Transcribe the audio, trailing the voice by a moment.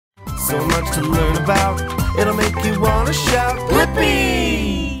so much to learn about. It'll make you want to shout,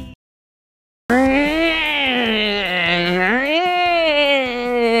 Blippi!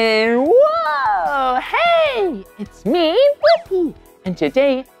 Whoa! Hey! It's me, Blippi! And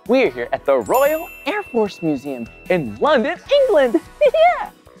today, we're here at the Royal Air Force Museum in London, England. Yeah!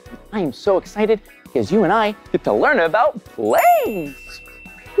 I'm so excited because you and I get to learn about planes.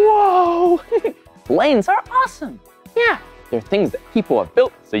 Whoa! Planes are awesome. Yeah, they're things that people have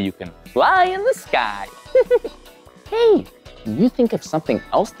built so you can fly in the sky. Hey, can you think of something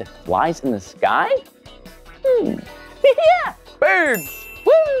else that flies in the sky? Yeah, birds.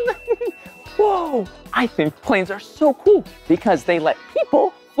 Woo! Whoa, I think planes are so cool because they let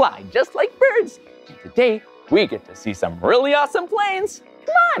people fly just like birds. And today, we get to see some really awesome planes.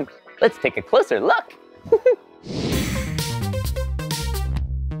 Come on, let's take a closer look.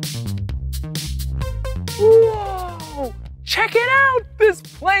 Whoa! Check it out! This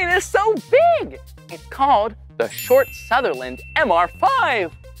plane is so big! It's called the Short Sutherland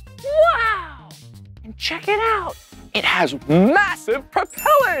MR5. Wow! And check it out! It has massive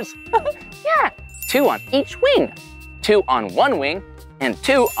propellers! Yeah, 2 on each wing. 2 on one wing and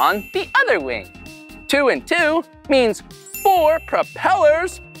 2 on the other wing. 2 and 2 means 4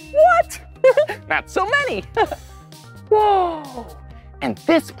 propellers. What? Not so many. Whoa! And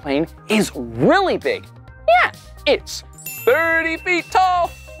this plane is really big. Yeah, it's 30 feet tall.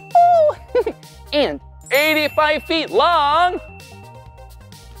 Oh, and 85 feet long.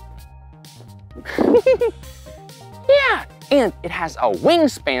 Yeah, and it has a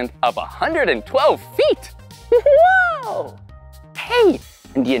wingspan of 112 feet. Whoa! Hey,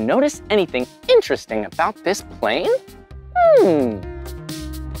 and do you notice anything interesting about this plane?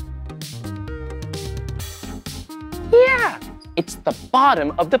 Yeah, it's the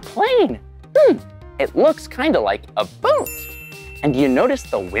bottom of the plane. It looks kind of like a boat. And do you notice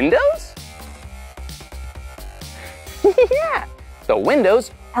the windows? Yeah, the windows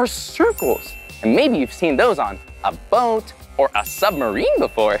are circles. And maybe you've seen those on a boat or a submarine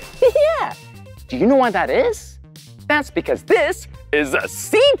before. Yeah, do you know why that is? That's because this is a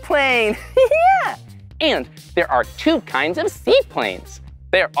seaplane. Yeah, and there are 2 kinds of seaplanes.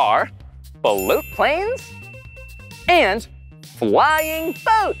 There are float planes and flying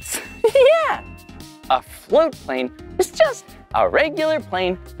boats. Yeah, a float plane is just a regular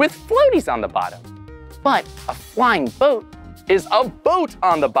plane with floaties on the bottom. But a flying boat is a boat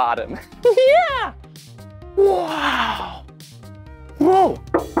on the bottom. Yeah! Wow! Whoa!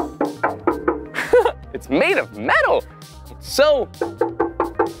 It's made of metal. It's so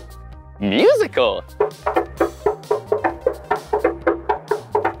musical.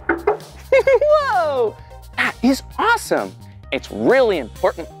 Whoa! That is awesome. It's really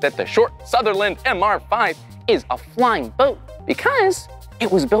important that the Short Sutherland MR5 is a flying boat because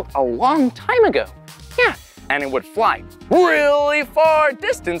it was built a long time ago. Yeah, and it would fly really far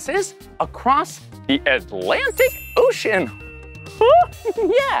distances across the Atlantic Ocean.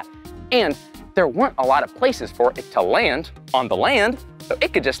 Yeah, and there weren't a lot of places for it to land on the land, so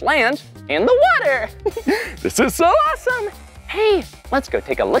it could just land in the water. This is so awesome. Hey, let's go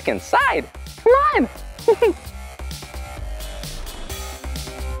take a look inside. Come on.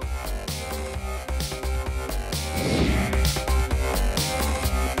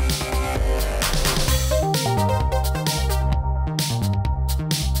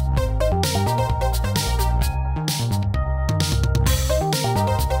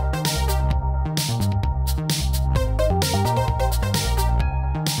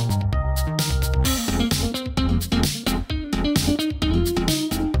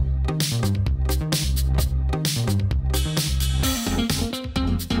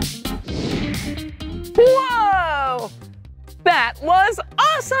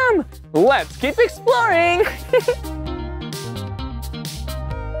 Let's keep exploring.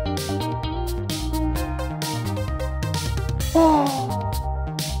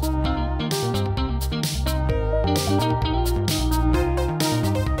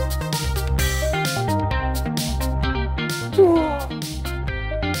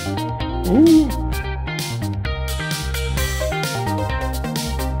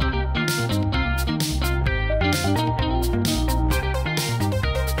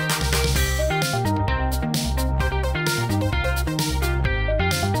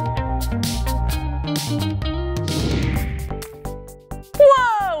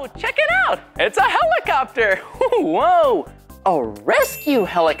 It's a helicopter. Whoa, a rescue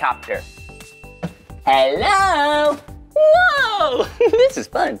helicopter. Hello. Whoa, this is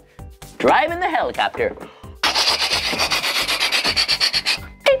fun. Driving the helicopter.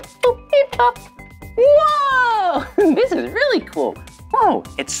 Whoa, this is really cool. Whoa,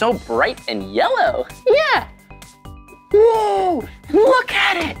 it's so bright and yellow. Yeah. Whoa, look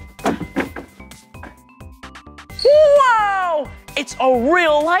at it. Wow, it's a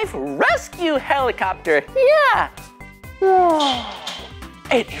real-life rescue helicopter. Yeah. Whoa,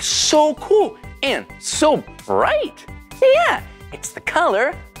 it is so cool and so bright. Yeah, it's the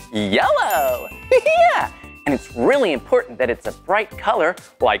color yellow. Yeah, and it's really important that it's a bright color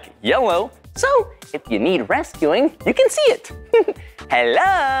like yellow, so if you need rescuing, you can see it.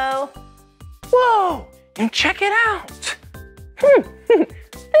 Hello. Whoa, and check it out.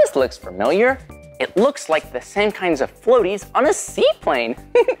 This looks familiar. It looks like the same kinds of floaties on a seaplane.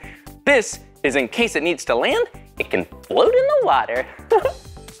 This is in case it needs to land, it can float in the water.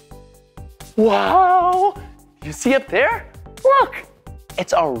 Wow, you see up there? Look,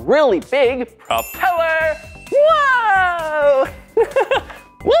 it's a really big propeller. Whoa!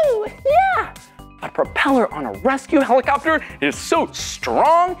 Woo, yeah! A propeller on a rescue helicopter is so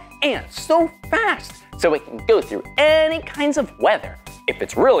strong and so fast, so it can go through any kinds of weather. If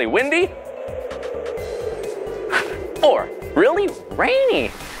it's really windy, or really rainy.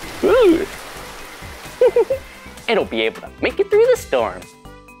 Ooh. It'll be able to make it through the storm.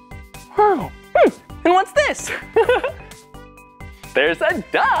 Wow, and what's this? There's a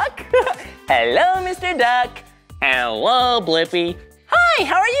duck. Hello, Mr. Duck. Hello, Blippi. Hi,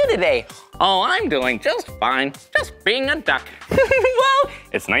 how are you today? Oh, I'm doing just fine, just being a duck. Well,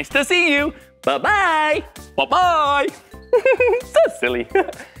 it's nice to see you. Bye-bye. Bye-bye. So silly.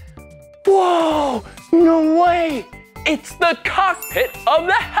 Whoa, no way. It's the cockpit of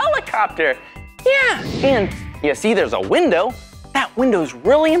the helicopter. Yeah, and you see there's a window. That window's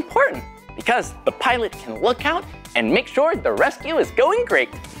really important because the pilot can look out and make sure the rescue is going great.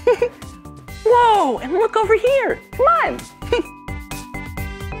 Whoa, and look over here. Come on.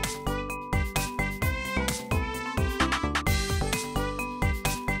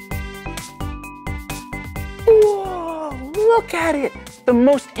 Whoa, look at it. The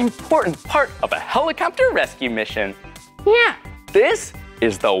most important part of a helicopter rescue mission. Yeah, this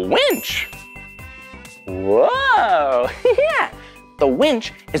is the winch. Whoa, yeah. The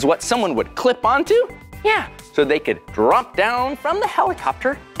winch is what someone would clip onto. Yeah, so they could drop down from the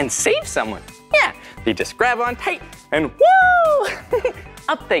helicopter and save someone. Yeah, they just grab on tight and whoa,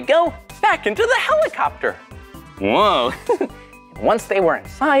 up they go back into the helicopter. Whoa, once they were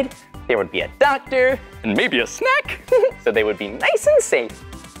inside, there would be a doctor and maybe a snack, so they would be nice and safe.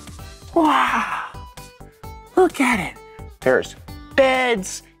 Wow, look at it. There's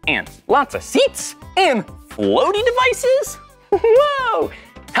beds and lots of seats and floaty devices. Whoa,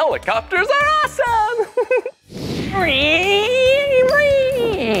 helicopters are awesome.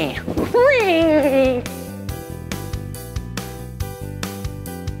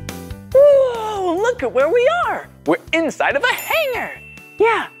 Whoa, look at where we are. We're inside of a hangar.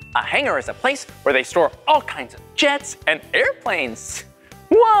 Yeah, a hangar is a place where they store all kinds of jets and airplanes.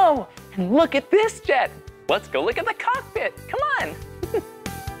 Whoa, and look at this jet. Let's go look at the cockpit. Come on.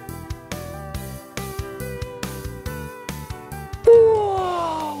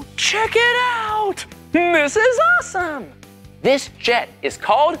 Whoa, check it out. This is awesome. This jet is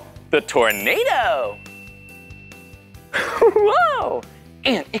called the Tornado. Whoa,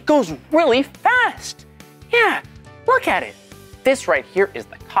 and it goes really fast. Yeah, look at it. This right here is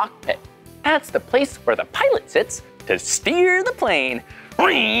the cockpit. That's the place where the pilot sits to steer the plane.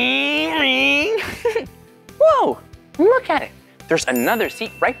 Whoa, look at it. There's another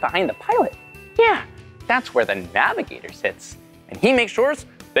seat right behind the pilot. Yeah, that's where the navigator sits. And he makes sure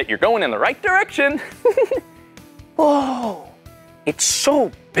that you're going in the right direction. Whoa, it's so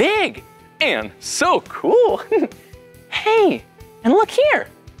big and so cool. Hey, and look here.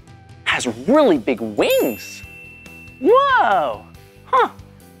 Has really big wings. Whoa, huh.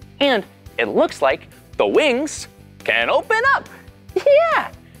 And it looks like the wings can open up.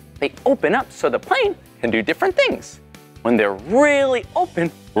 Yeah, they open up so the plane can do different things. When they're really open,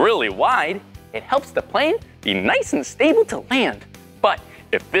 really wide, it helps the plane be nice and stable to land. But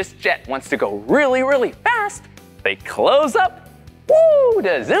if this jet wants to go really, really fast, they close up, woo,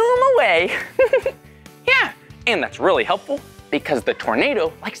 to zoom away. Yeah, and that's really helpful because the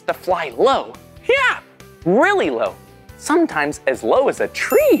Tornado likes to fly low. Yeah, really low, sometimes as low as a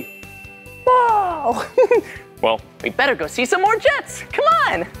tree. Whoa. Well, we better go see some more jets. Come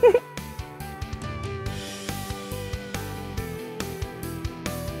on.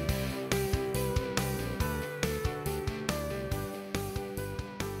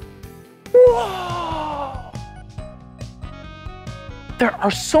 Whoa! There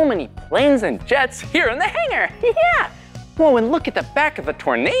are so many planes and jets here in the hangar. Yeah! Whoa, and look at the back of the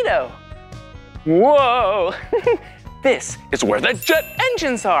Tornado. Whoa! this is where the jet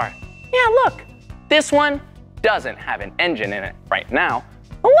engines are. Yeah, look, this one doesn't have an engine in it right now.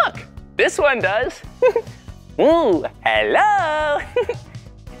 Oh, look, this one does. Ooh, hello.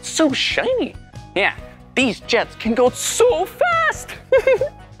 It's so shiny. Yeah, these jets can go so fast.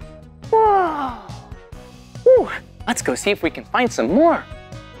 Whoa. Ooh, let's go see if we can find some more.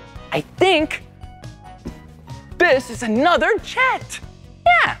 I think this is another jet.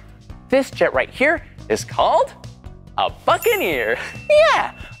 Yeah, this jet right here is called a Buccaneer.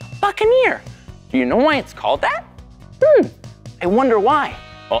 Yeah, a Buccaneer. Do you know why it's called that? I wonder why.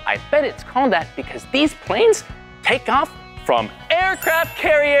 Well, I bet it's called that because these planes take off from aircraft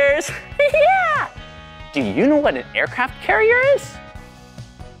carriers. Yeah. Do you know what an aircraft carrier is?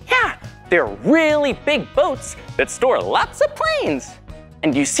 Yeah, they're really big boats that store lots of planes.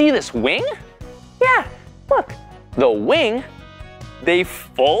 And you see this wing? Yeah, look, the wing, they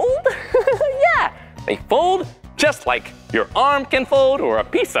fold. Yeah, they fold just like your arm can fold or a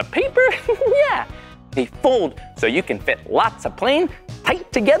piece of paper. Yeah, they fold so you can fit lots of plane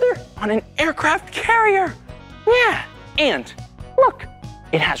tight together on an aircraft carrier. Yeah, and look,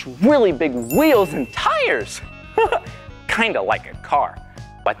 it has really big wheels and tires. Kinda like a car,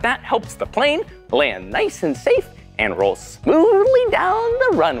 but that helps the plane land nice and safe and roll smoothly down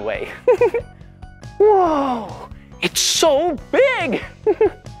the runway. Whoa, it's so big.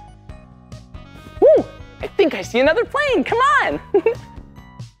 Woo, I think I see another plane, come on.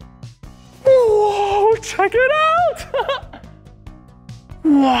 Whoa, check it out.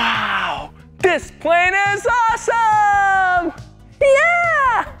 Wow, this plane is awesome.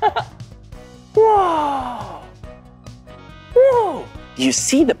 Yeah. Whoa. Whoa, do you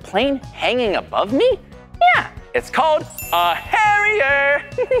see the plane hanging above me? Yeah, it's called a Harrier.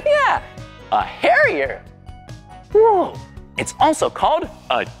 Yeah, a Harrier. Whoa, it's also called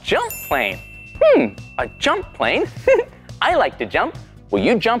a jump plane. A jump plane? I like to jump. Will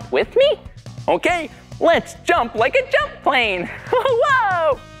you jump with me? Okay, let's jump like a jump plane.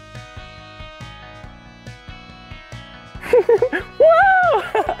 Whoa! Whoa!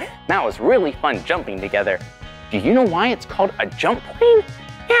 That was really fun jumping together. Do you know why it's called a jump plane?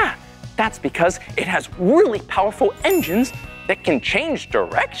 Yeah, that's because it has really powerful engines that can change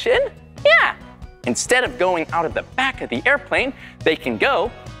direction. Yeah, instead of going out of the back of the airplane, they can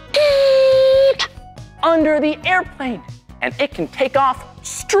go under the airplane, and it can take off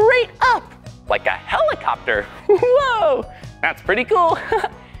straight up like a helicopter. Whoa, that's pretty cool.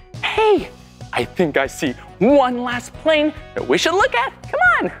 Hey, I think I see one last plane that we should look at. Come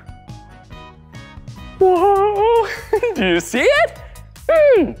on. Whoa, do you see it?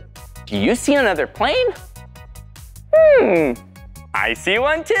 Do you see another plane? I see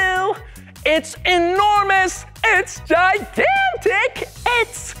one too. It's enormous, it's gigantic.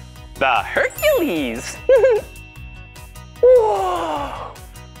 It's the Hercules. Whoa,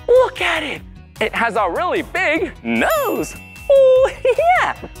 look at it. It has a really big nose. Oh,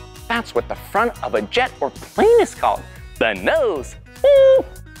 yeah. That's what the front of a jet or plane is called, the nose. Ooh.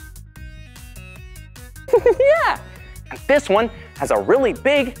 Yeah, and this one has a really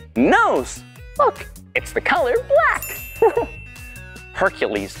big nose. Look, it's the color black.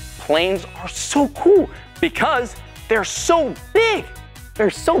 Hercules planes are so cool because they're so big. They're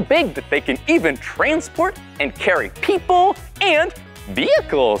so big that they can even transport and carry people and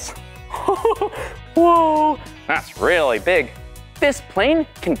vehicles. Whoa, that's really big. This plane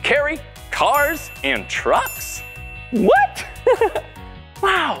can carry cars and trucks. What?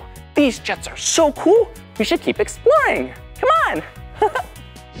 Wow, these jets are so cool. We should keep exploring. Come on.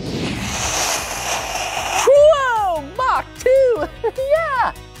 Whoa, Mach 2.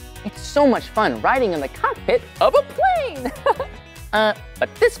 Yeah, it's so much fun riding in the cockpit of a plane.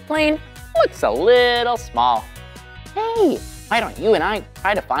 But this plane looks a little small. Hey, why don't you and I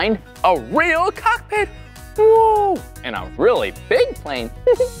try to find a real cockpit? Whoa, and a really big plane.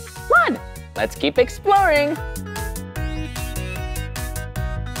 Come on, let's keep exploring.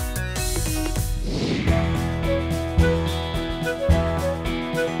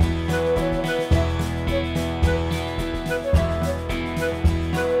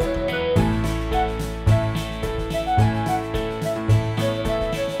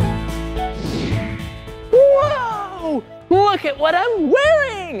 Whoa, look at what I'm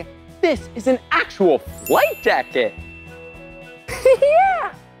wearing. This is an actual flight jacket.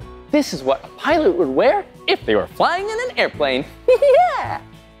 Yeah, this is what a pilot would wear if they were flying in an airplane. Yeah.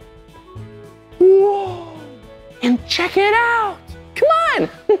 Whoa, and check it out. Come on.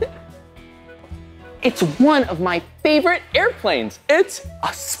 It's one of my favorite airplanes. It's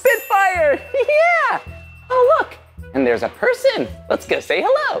a Spitfire. Yeah. Oh, look, and there's a person. Let's go say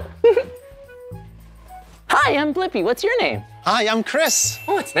hello. Hi, I'm Blippi. What's your name? Hi, I'm Chris.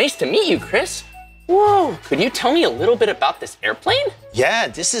 Oh, it's nice to meet you, Chris. Whoa, could you tell me a little bit about this airplane? Yeah,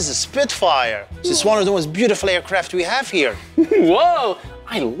 this is a Spitfire. This is one of the most beautiful aircraft we have here. Whoa,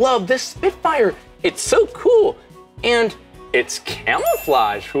 I love this Spitfire. It's so cool. And it's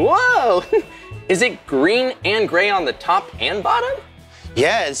camouflage. Whoa. Is it green and gray on the top and bottom?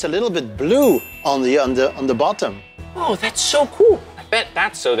 Yeah, it's a little bit blue on the bottom. Oh, that's so cool. I bet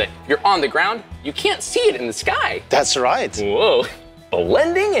that's so that if you're on the ground, you can't see it in the sky. That's right. Whoa,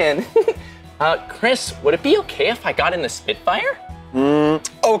 blending in. Chris, would it be okay if I got in the Spitfire?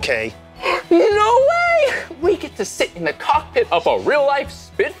 Okay. No way! We get to sit in the cockpit of a real-life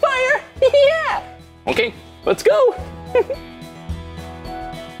Spitfire? Yeah! Okay, let's go.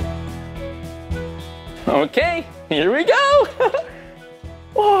 Okay, here we go.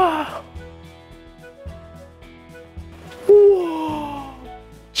 Whoa. Whoa.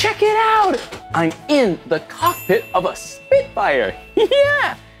 Check it out. I'm in the cockpit of a Spitfire.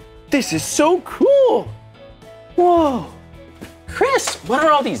 Yeah, this is so cool. Whoa. Chris, what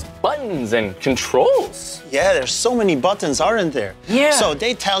are all these buttons and controls? Yeah, there's so many buttons, aren't there? Yeah. So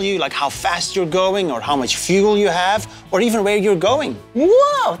they tell you like how fast you're going or how much fuel you have or even where you're going.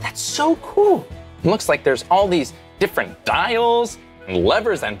 Whoa, that's so cool. It looks like there's all these different dials and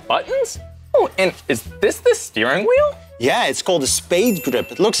levers and buttons. Oh, and is this the steering wheel? Yeah, it's called a spade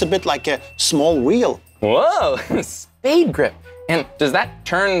grip. It looks a bit like a small wheel. Whoa, spade grip. And does that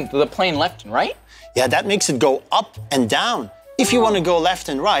turn the plane left and right? Yeah, that makes it go up and down. If you want to go left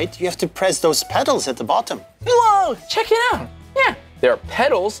and right, you have to press those pedals at the bottom. Whoa, check it out. Yeah, there are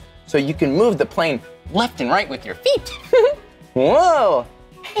pedals so you can move the plane left and right with your feet. Whoa.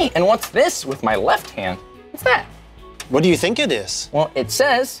 Hey, and what's this with my left hand? What's that? What do you think it is? Well, it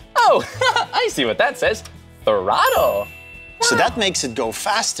says, oh, I see what that says, throttle. So that makes it go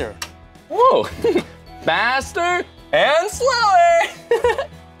faster. Whoa, faster and slower.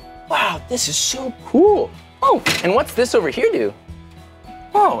 Wow, this is so cool. Oh, and what's this over here do?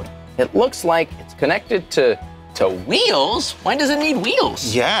 Oh, it looks like it's connected to wheels. Why does it need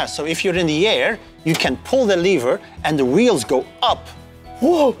wheels? Yeah, so if you're in the air, you can pull the lever and the wheels go up.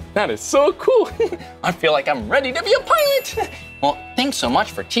 Whoa, that is so cool. I feel like I'm ready to be a pilot. Well, thanks so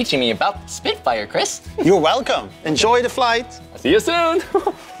much for teaching me about the Spitfire, Chris. You're welcome. Enjoy the flight. I'll see you soon.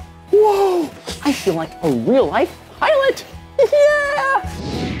 Whoa, I feel like a real-life pilot. Yeah.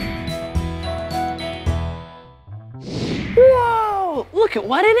 Whoa, look at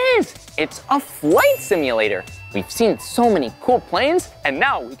what it is. It's a flight simulator. We've seen so many cool planes, and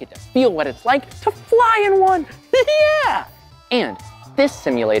now we get to feel what it's like to fly in one. Yeah. And this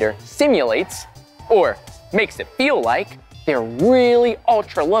simulator simulates, or makes it feel like, they're really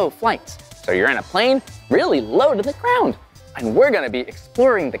ultra low flights. So you're in a plane really low to the ground. And we're gonna be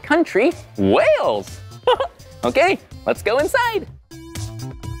exploring the country, Wales. Okay, let's go inside.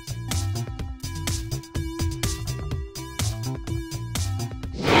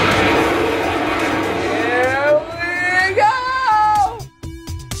 Here we go!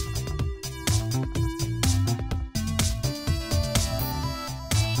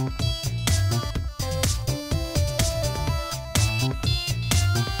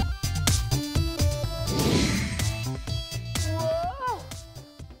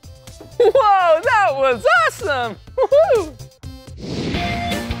 Whoa, that was awesome! Woohoo!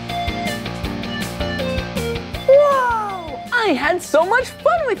 Whoa! I had so much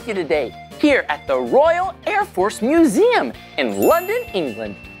fun with you today here at the Royal Air Force Museum in London,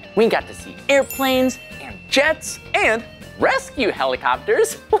 England. We got to see airplanes and jets and rescue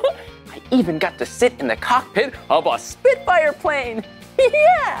helicopters. I even got to sit in the cockpit of a Spitfire plane.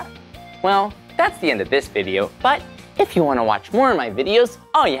 Yeah! Well, that's the end of this video, but if you want to watch more of my videos,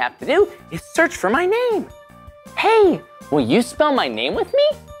 all you have to do is search for my name. Hey, will you spell my name with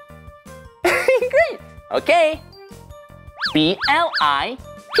me? Great. Okay. B-L-I-P-P-I,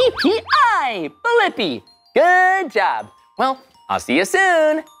 Blippi. Good job. Well, I'll see you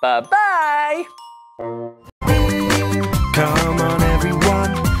soon. Bye-bye. Come on,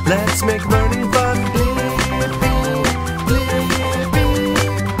 everyone, let's make learning fun.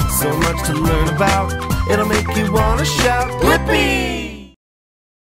 So much to learn about, it'll make you wanna shout, Blippi!